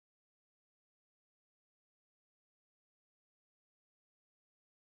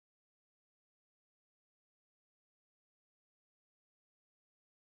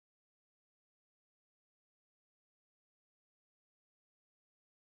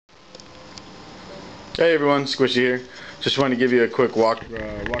Hey everyone, Squishy here. Just wanted to give you a quick walk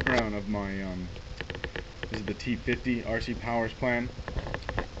around of my this is the T-50 RCPowers plan.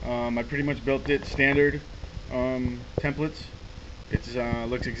 I pretty much built it standard templates. It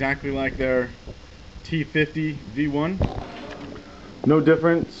looks exactly like their T-50 V1. No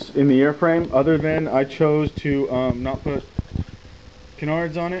difference in the airframe other than I chose to not put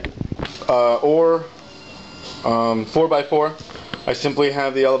canards on it or 4x4. I simply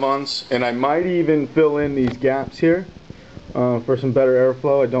have the elevons, and I might even fill in these gaps here for some better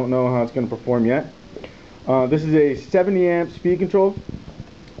airflow. I don't know how it's going to perform yet. This is a 70 amp speed control.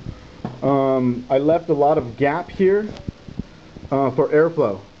 I left a lot of gap here for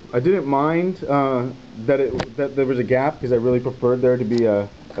airflow. I didn't mind that there was a gap because I really preferred there to be an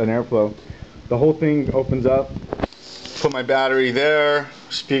airflow. The whole thing opens up. Put my battery there,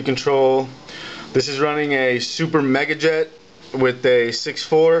 speed control. This is running a super megajet with a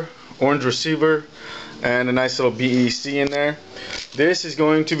 6.4 orange receiver and a nice little BEC in there. This is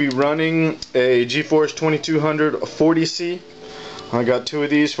going to be running a GeForce 2200 40C. I got 2 of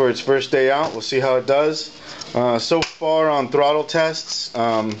these for its first day out. We'll see how it does. So far on throttle tests,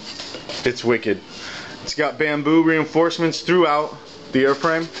 it's wicked. It's got bamboo reinforcements throughout the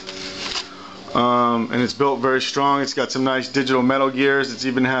airframe, and it's built very strong. It's got some nice digital metal gears. It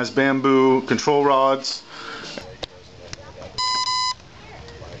even has bamboo control rods.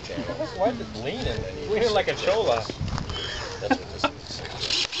 Why is it leaning? Leaning like a chola. I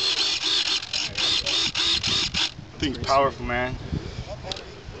think it's powerful, man.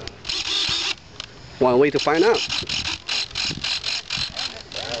 One way to find out.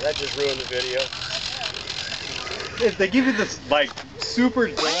 That just ruined the video. If they give you this like super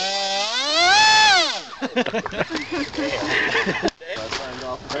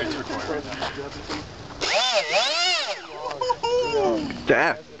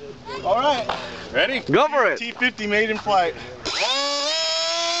Damn. All right, ready? Go for it. T-50 maiden flight.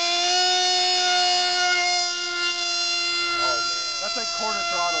 That's like quarter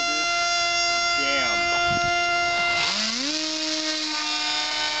throttle, dude. Damn.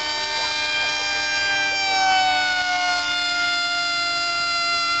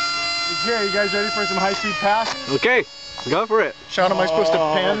 Here, you guys ready for some high-speed pass? Okay, go for it. Sean, am I supposed to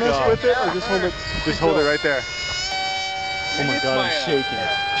pan this with it, or just hold it? Just hold it right there. Oh my God, I'm shaking.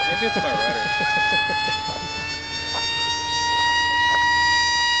 Maybe it's my rudder.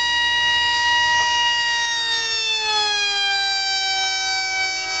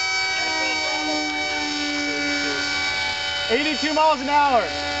 $82 miles an hour.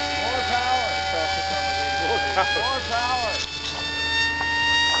 More power. More power.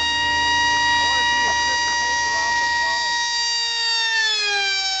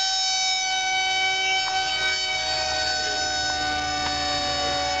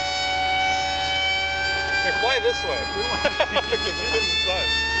 Fly this way. Look at the sun.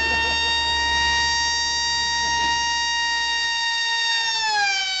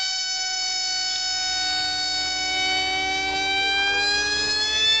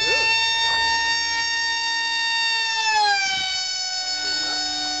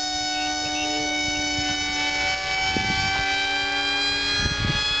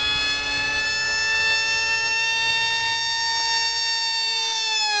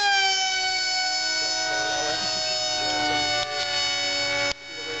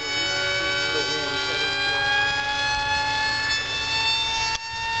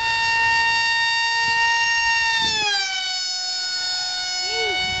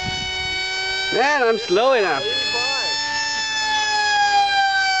 Man, I'm slow enough.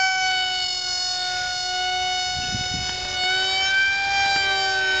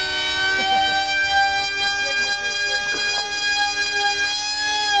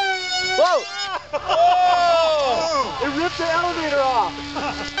 Whoa! Oh! It ripped the elevator off.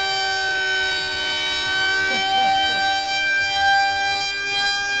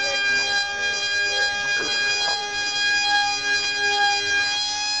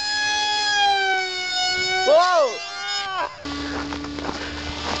 Whoa!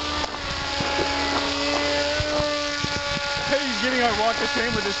 He's getting our walk of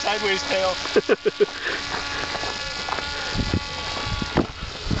shame with his sideways tail.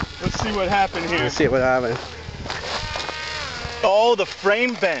 Let's see what happened here. Let's see what happened. Oh, the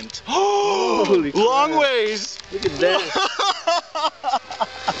frame bent. Holy long crap. ways. Look at that.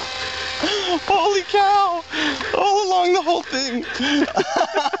 Holy cow! All along the whole thing.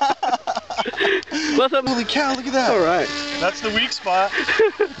 What's up? Holy cow, look at that. All right. That's the weak spot.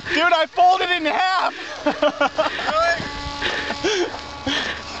 Dude, I folded it in half. That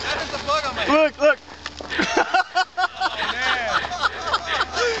is the bug on my head. Look, look. Oh,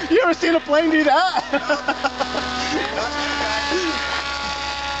 man. You ever seen a plane do that?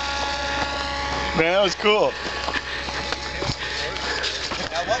 Man, that was cool.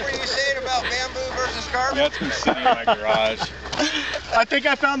 Now, what were you saying about bamboo versus carbon? That's been sitting in my garage. I think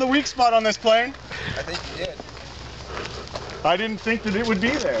I found the weak spot on this plane. I think you did. I didn't think that it would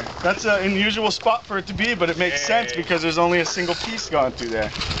be there. That's an unusual spot for it to be, but it makes sense because there's only a single piece gone through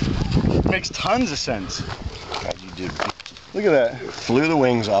there. It makes tons of sense. God, you did. Look at that. Flew the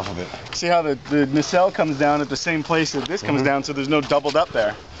wings off of it. See how the nacelle comes down at the same place that this comes down, so there's no doubled up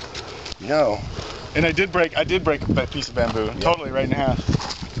there. No. And I did break a piece of bamboo, totally right in half.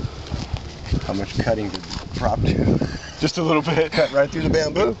 How much cutting did the prop do? Just a little bit. Cut right through the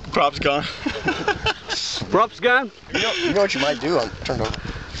bamboo. Prop's gone. Props gone. You know what you might do? I'll turn it over.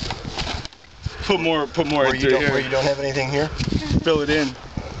 Put more Where in through here. where you don't have anything here, Fill it in.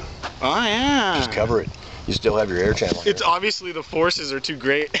 Oh yeah. just cover it. You still have your air channel. It's obviously the forces are too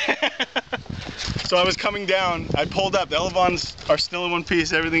great. So I was coming down, I pulled up, the elevons are still in one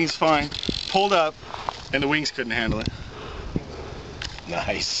piece, everything's fine. Pulled up, and the wings couldn't handle it.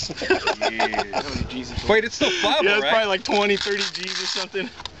 Nice. Wait, it's still flyable, Yeah, it's right? probably like 20, 30 G's or something.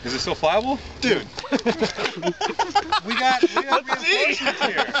 Is it still flyable? Dude. We got reinforcements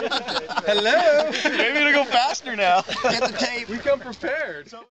here. Hello. Maybe it'll go faster now. Get the tape. We come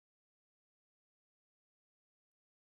prepared.